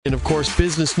And of course,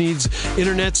 business needs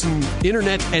internet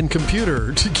and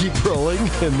computer to keep rolling,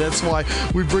 and that's why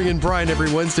we bring in Brian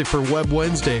every Wednesday for Web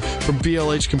Wednesday from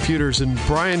BLH Computers. And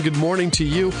Brian, good morning to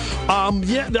you.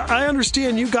 I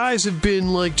understand you guys have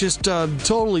been just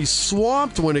totally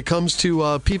swamped when it comes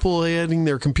to people getting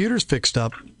their computers fixed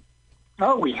up.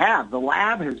 Oh, we have. The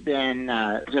lab has been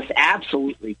just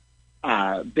absolutely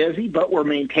busy, but we're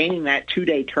maintaining that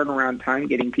 2-day turnaround time,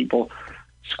 getting people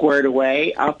squared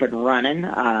away, up and running.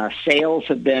 Sales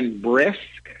have been brisk.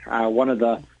 One of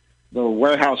the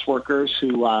warehouse workers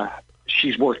who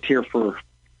she's worked here for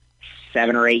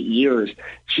 7 or 8 years,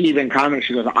 she even commented,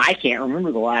 she goes, I can't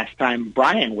remember the last time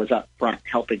Brian was up front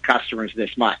helping customers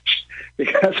this much,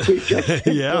 because we've just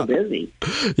been so busy.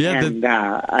 Yeah, and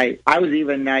I was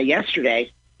even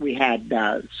yesterday, we had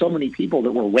so many people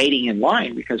that were waiting in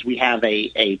line because we have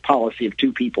a policy of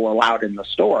 2 people allowed in the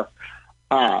store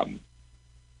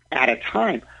at a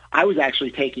time. I was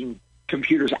actually taking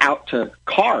computers out to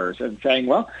cars and saying,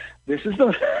 well, this is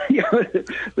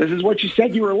this is what you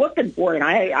said you were looking for, and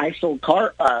I sold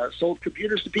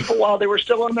computers to people while they were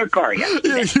still in their car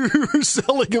yesterday. Yeah, you were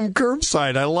selling them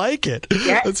curbside. I like it.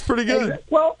 Yeah, that's pretty good.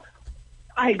 Well,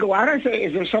 I go out and say,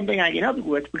 is there something I can help you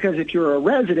with? Because if you're a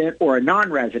resident or a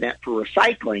non-resident for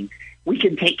recycling, we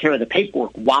can take care of the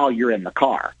paperwork while you're in the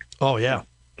car. Oh, yeah.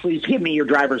 Please give me your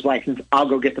driver's license. I'll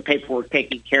go get the paperwork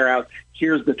taken care of.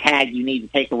 Here's the tag you need to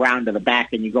take around to the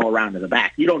back, and you go around to the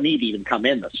back. You don't need to even come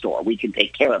in the store. We can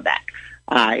take care of that.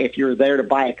 If you're there to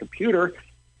buy a computer,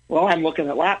 well, I'm looking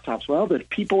at laptops. Well, there's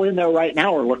people in there right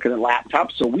now are looking at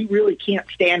laptops, so we really can't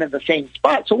stand in the same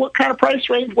spot. So what kind of price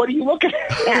range, what are you looking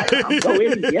at? I'll go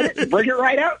in and get it and bring it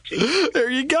right out to you. There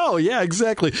you go. Yeah,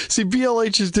 exactly. See,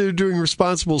 BLH is doing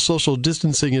responsible social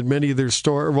distancing at many of their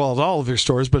stores, well, all of their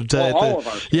stores, but all of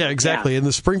our stores. Yeah, exactly. Yeah. And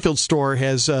the Springfield store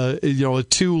has a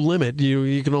 2 limit.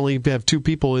 You can only have 2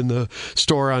 people in the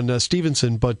store on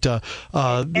Stevenson, but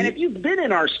and if you've been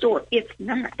in our store, it's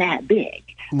not that big.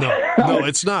 No,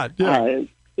 it's not. Yeah.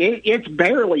 It's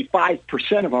barely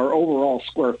 5% of our overall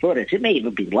square footage. It may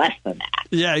even be less than that.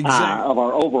 Yeah, exactly. Of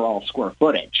our overall square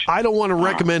footage. I don't want to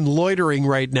recommend loitering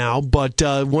right now, but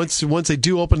once they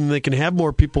do open and they can have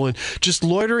more people in, just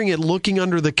loitering at looking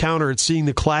under the counter at seeing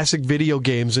the classic video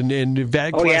games and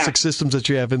classic systems that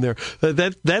you have in there,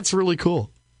 that's really cool.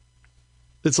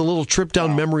 It's a little trip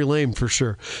down memory lane for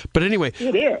sure. But anyway.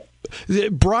 It is.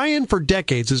 Brian, for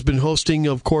decades, has been hosting,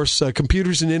 of course,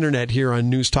 Computers and Internet here on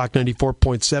News Talk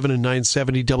 94.7 and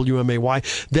 970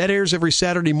 WMAY. That airs every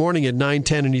Saturday morning at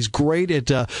 9:10, and he's great at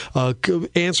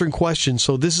answering questions.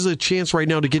 So this is a chance right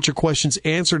now to get your questions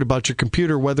answered about your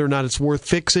computer, whether or not it's worth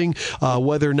fixing,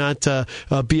 whether or not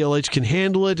BLH can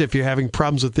handle it, if you're having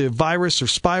problems with the virus or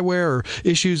spyware or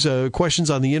issues,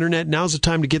 questions on the Internet. Now's the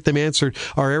time to get them answered.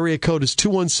 Our area code is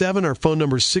 217. Our phone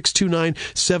number is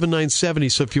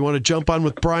 629-7970. So if you want to jump on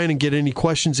with Brian and get any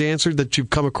questions answered that you've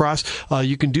come across,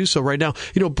 you can do so right now.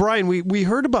 Brian, we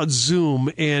heard about Zoom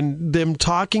and them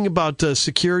talking about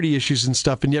security issues and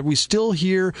stuff, and yet we still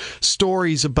hear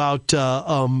stories about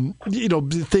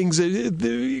things,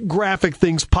 graphic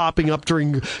things popping up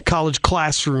during college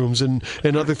classrooms and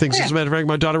other things. As a matter of fact,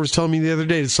 my daughter was telling me the other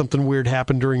day that something weird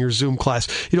happened during her Zoom class.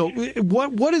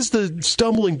 What is the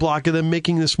stumbling block of them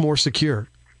making this more secure?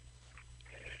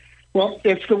 Well,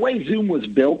 it's the way Zoom was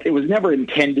built. It was never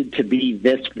intended to be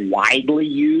this widely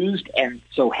used and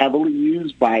so heavily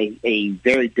used by a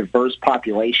very diverse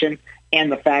population, and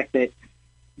the fact that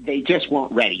they just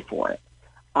weren't ready for it.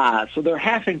 So they're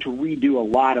having to redo a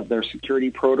lot of their security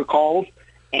protocols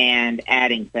and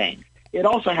adding things. It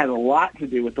also has a lot to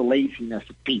do with the laziness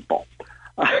of people.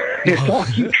 It's all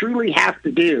you truly have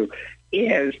to do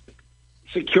is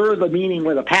secure the meeting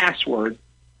with a password,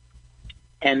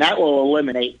 and that will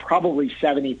eliminate probably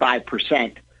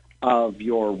 75% of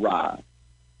your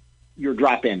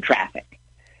drop-in traffic.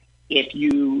 If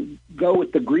you go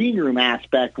with the green room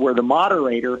aspect where the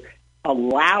moderator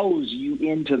allows you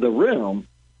into the room,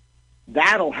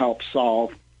 that'll help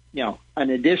solve, an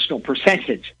additional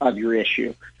percentage of your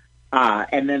issue.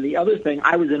 And then the other thing,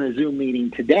 I was in a Zoom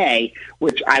meeting today,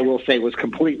 which I will say was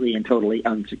completely and totally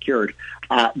unsecured,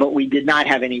 but we did not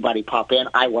have anybody pop in.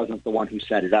 I wasn't the one who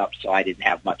set it up, so I didn't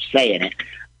have much say in it.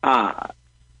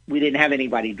 We didn't have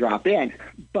anybody drop in,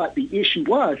 but the issue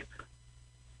was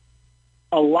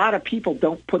a lot of people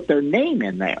don't put their name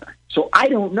in there. So I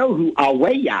don't know who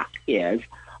Aweya is,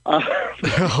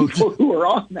 people who are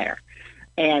on there.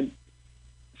 And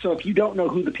so if you don't know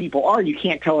who the people are, you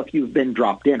can't tell if you've been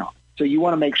dropped in on. So you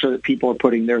want to make sure that people are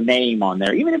putting their name on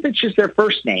there, even if it's just their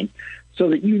first name, so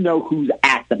that you know who's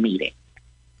at the meeting.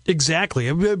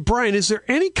 Exactly. Brian, is there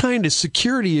any kind of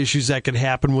security issues that could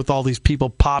happen with all these people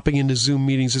popping into Zoom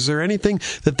meetings? Is there anything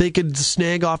that they could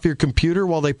snag off your computer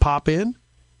while they pop in?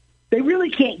 They really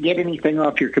can't get anything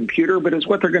off your computer, but it's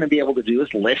what they're going to be able to do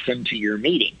is listen to your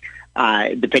meeting.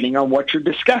 Depending on what you're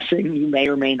discussing, you may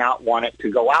or may not want it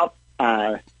to go out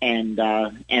and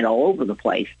all over the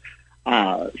place.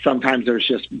 Sometimes there's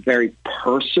just very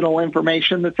personal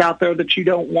information that's out there that you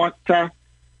don't want to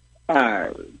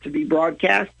be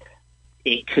broadcast.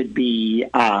 It could be,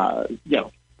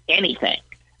 anything.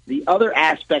 The other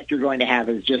aspect you're going to have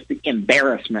is just the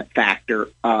embarrassment factor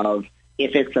of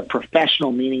if it's a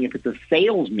professional meeting, if it's a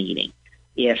sales meeting,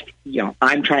 if,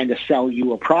 I'm trying to sell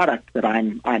you a product that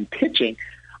I'm pitching,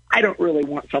 I don't really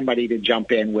want somebody to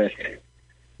jump in with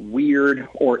weird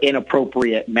or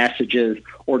inappropriate messages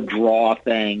or draw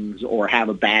things or have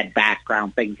a bad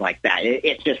background, things like that.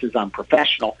 It just is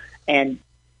unprofessional. And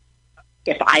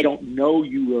if I don't know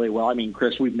you really well, I mean,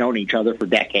 Chris, we've known each other for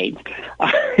decades.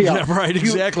 Right,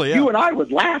 exactly. You and I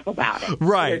would laugh about it.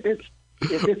 Right.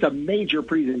 If it's a major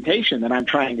presentation that I'm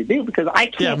trying to do because I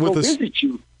can't go visit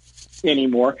you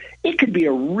anymore, it could be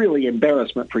a really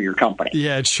embarrassment for your company.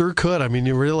 Yeah, it sure could. I mean,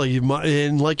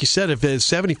 and like you said, if it's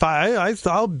 75,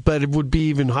 I'll bet it would be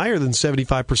even higher than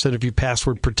 75% if you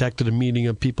password protected a meeting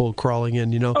of people crawling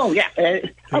in, Oh, yeah.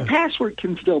 A password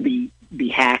can still be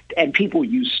hacked, and people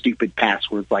use stupid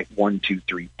passwords like 1, 2,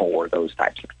 3, 4, those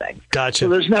types of things. Gotcha. So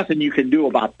there's nothing you can do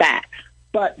about that.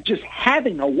 But just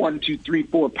having a 1, 2, 3,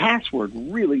 4 password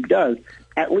really does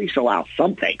at least allow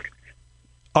something.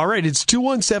 All right, it's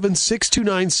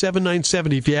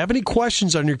 217-629-7970. If you have any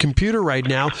questions on your computer right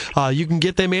now, you can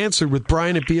get them answered with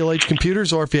Brian at BLH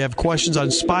Computers, or if you have questions on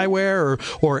spyware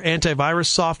or antivirus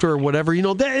software or whatever,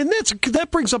 that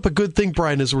brings up a good thing,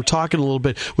 Brian, as we're talking a little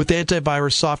bit with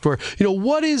antivirus software.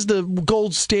 What is the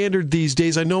gold standard these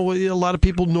days? I know a lot of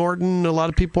people, Norton, a lot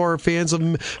of people are fans of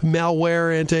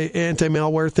malware,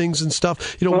 anti-malware things and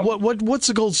stuff. What's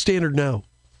the gold standard now?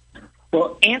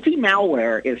 Well,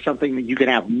 anti-malware is something that you can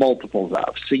have multiples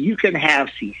of. So you can have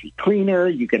CC Cleaner,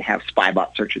 you can have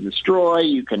Spybot Search and Destroy,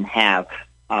 you can have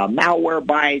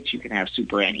Malwarebytes, you can have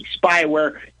Super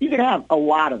Anti-Spyware. You can have a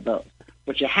lot of those,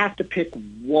 but you have to pick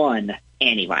one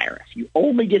antivirus. You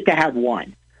only get to have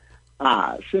one,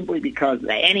 simply because the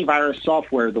antivirus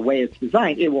software, the way it's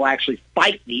designed, it will actually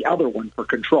fight the other one for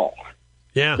control,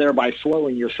 thereby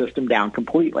slowing your system down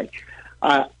completely.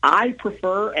 I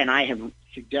prefer, and I have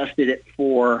suggested it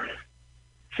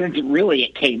since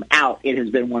it came out, it has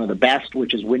been one of the best,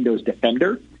 which is Windows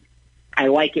Defender. I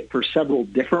like it for several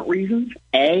different reasons.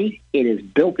 A, it is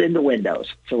built into Windows,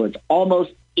 so it's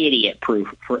almost idiot-proof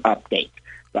for updates.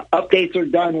 The updates are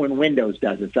done when Windows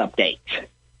does its updates.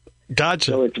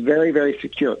 Gotcha. So it's very, very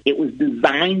secure. It was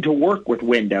designed to work with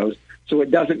Windows, so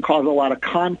it doesn't cause a lot of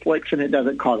conflicts and it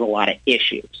doesn't cause a lot of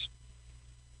issues.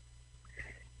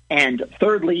 And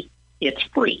thirdly, it's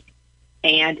free.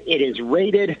 And it is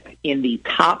rated in the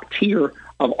top tier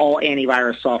of all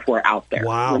antivirus software out there.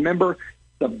 Wow. Remember,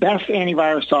 the best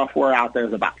antivirus software out there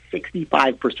is about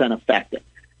 65% effective.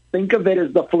 Think of it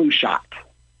as the flu shot.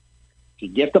 If you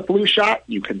get the flu shot,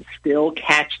 you can still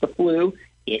catch the flu.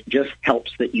 It just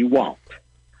helps that you won't.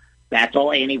 That's all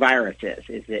antivirus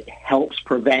is it helps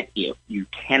prevent you.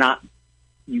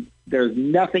 There's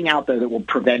nothing out there that will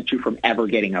prevent you from ever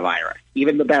getting a virus.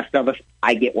 Even the best of us,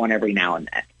 I get one every now and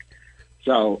then.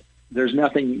 So there's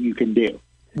nothing you can do.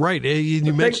 Right.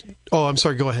 You mentioned. I'm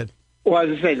sorry. Go ahead. Well, I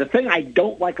was going to say, the thing I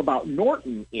don't like about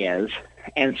Norton is,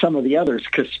 and some of the others,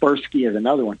 Kaspersky is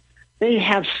another one, they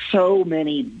have so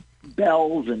many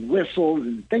bells and whistles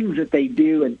and things that they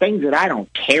do and things that I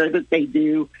don't care that they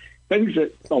do, things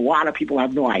that a lot of people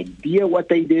have no idea what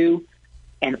they do,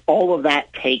 and all of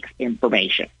that takes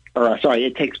information.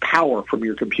 It takes power from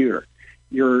your computer.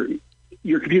 Your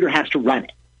computer has to run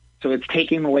it. So it's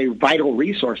taking away vital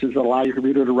resources that allow your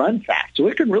computer to run fast. So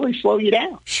it can really slow you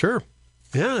down. Sure.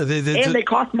 Yeah, they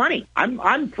cost money.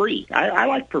 I'm free. I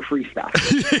like for free stuff.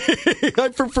 I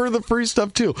prefer the free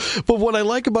stuff too. But what I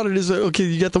like about it is,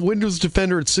 you got the Windows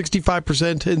Defender at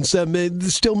 65%, and it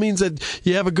still means that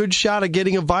you have a good shot at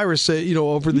getting a virus,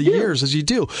 over the years as you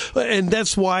do. And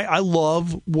that's why I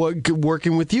love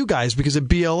working with you guys, because at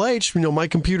BLH, my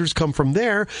computers come from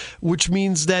there, which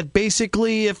means that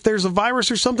basically if there's a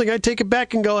virus or something, I take it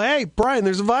back and go, hey, Brian,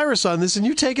 there's a virus on this, and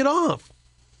you take it off.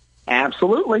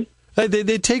 Absolutely.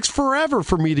 It takes forever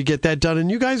for me to get that done,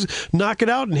 and you guys knock it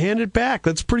out and hand it back.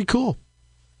 That's pretty cool.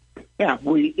 Yeah,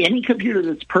 any computer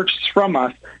that's purchased from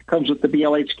us comes with the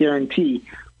BLH guarantee,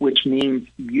 which means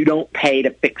you don't pay to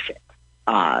fix it.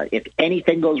 If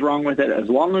anything goes wrong with it, as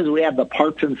long as we have the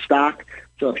parts in stock,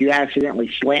 So if you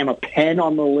accidentally slam a pen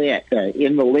on the lid,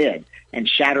 in the lid and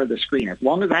shatter the screen, as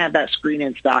long as I have that screen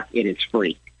in stock, it is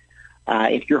free.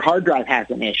 If your hard drive has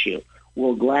an issue,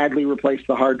 we'll gladly replace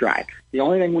the hard drive. The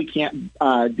only thing we can't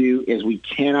do is we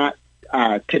cannot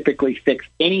typically fix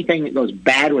anything that goes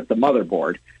bad with the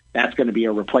motherboard. That's going to be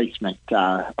a replacement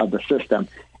of the system.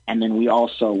 And then we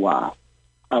also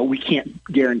we can't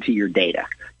guarantee your data.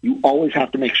 You always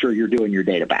have to make sure you're doing your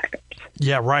data backups.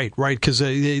 Yeah, right. Because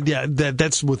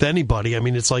that's with anybody. I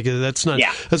mean, it's like that's not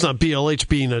BLH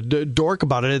being a dork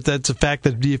about it. That's a fact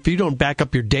that if you don't back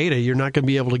up your data, you're not going to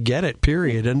be able to get it.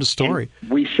 Period. End of story. And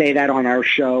we say that on our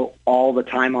show all the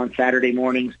time on Saturday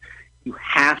mornings. You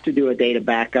have to do a data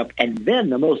backup, and then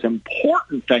the most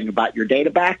important thing about your data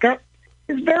backup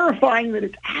is verifying that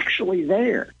it's actually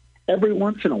there every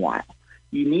once in a while.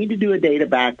 You need to do a data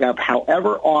backup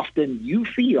however often you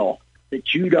feel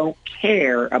that you don't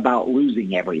care about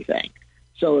losing everything.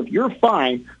 So if you're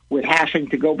fine with having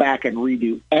to go back and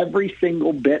redo every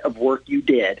single bit of work you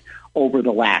did over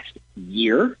the last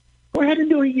year, go ahead and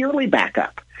do a yearly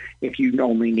backup. If you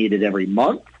only need it every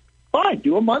month, fine,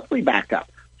 do a monthly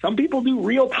backup. Some people do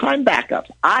real-time backups.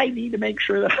 I need to make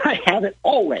sure that I have it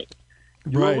always.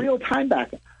 Do a real-time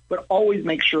backup, but always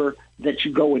make sure that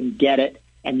you go and get it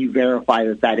and you verify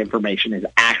that that information is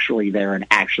actually there and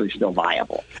actually still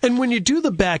viable. And when you do the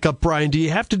backup, Brian, do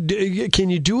you have to? Can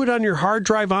you do it on your hard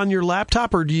drive on your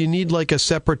laptop, or do you need like a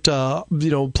separate,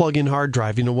 plug-in hard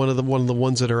drive? One of the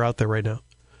ones that are out there right now.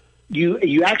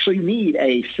 You actually need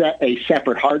a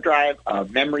separate hard drive, a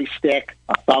memory stick,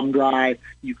 a thumb drive.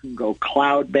 You can go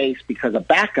cloud-based because a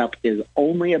backup is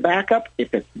only a backup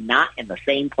if it's not in the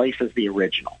same place as the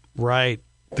original. Right.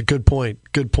 The good point.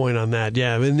 Good point on that.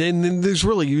 Yeah, and then there's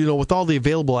really, with all the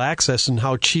available access and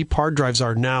how cheap hard drives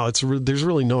are now, there's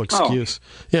really no excuse.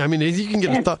 Oh. Yeah, I mean, you can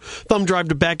get a thumb drive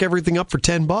to back everything up for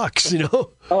 $10.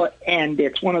 Oh, and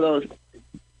it's one of those.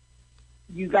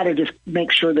 You got to just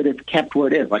make sure that it's kept where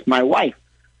it is. Like my wife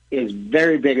is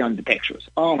very big on the pictures.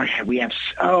 Oh my God, we have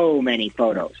so many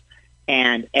photos.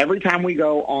 And every time we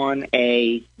go on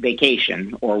a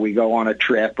vacation or we go on a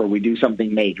trip or we do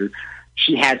something major,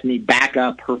 she has me back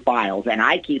up her files, and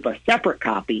I keep a separate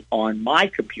copy on my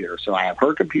computer. So I have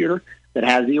her computer that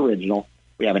has the original.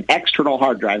 We have an external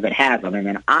hard drive that has them, and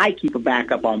then I keep a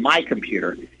backup on my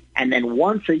computer. And then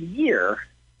once a year,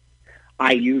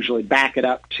 I usually back it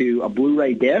up to a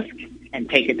Blu-ray disc and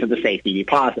take it to the safety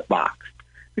deposit box.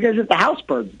 Because if the house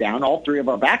burns down, all three of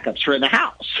our backups are in the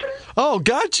house. Oh,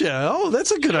 gotcha. Oh,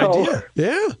 that's a good idea.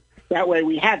 Yeah. That way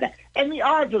we have that. And the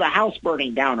odds of the house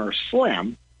burning down are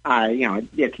slim.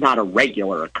 It's not a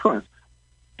regular occurrence,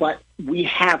 but we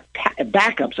have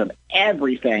backups of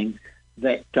everything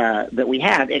that we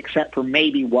have, except for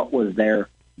maybe what was there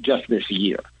just this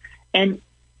year. And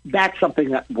that's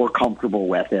something that we're comfortable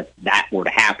with. If that were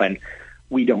to happen,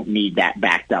 we don't need that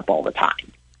backed up all the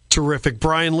time. Terrific.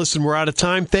 Brian, listen, we're out of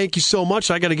time. Thank you so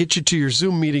much. I got to get you to your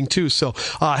Zoom meeting, too. So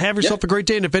have yourself a great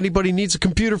day. And if anybody needs a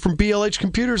computer from BLH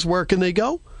Computers, where can they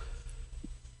go?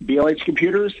 BLH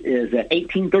Computers is at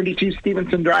 1832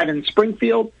 Stevenson Drive in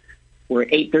Springfield. We're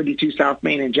at 832 South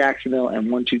Main in Jacksonville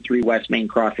and 123 West Main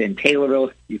Cross in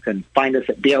Taylorville. You can find us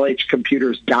at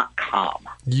blhcomputers.com.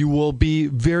 You will be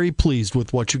very pleased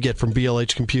with what you get from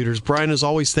BLH Computers. Brian, as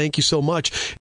always, thank you so much.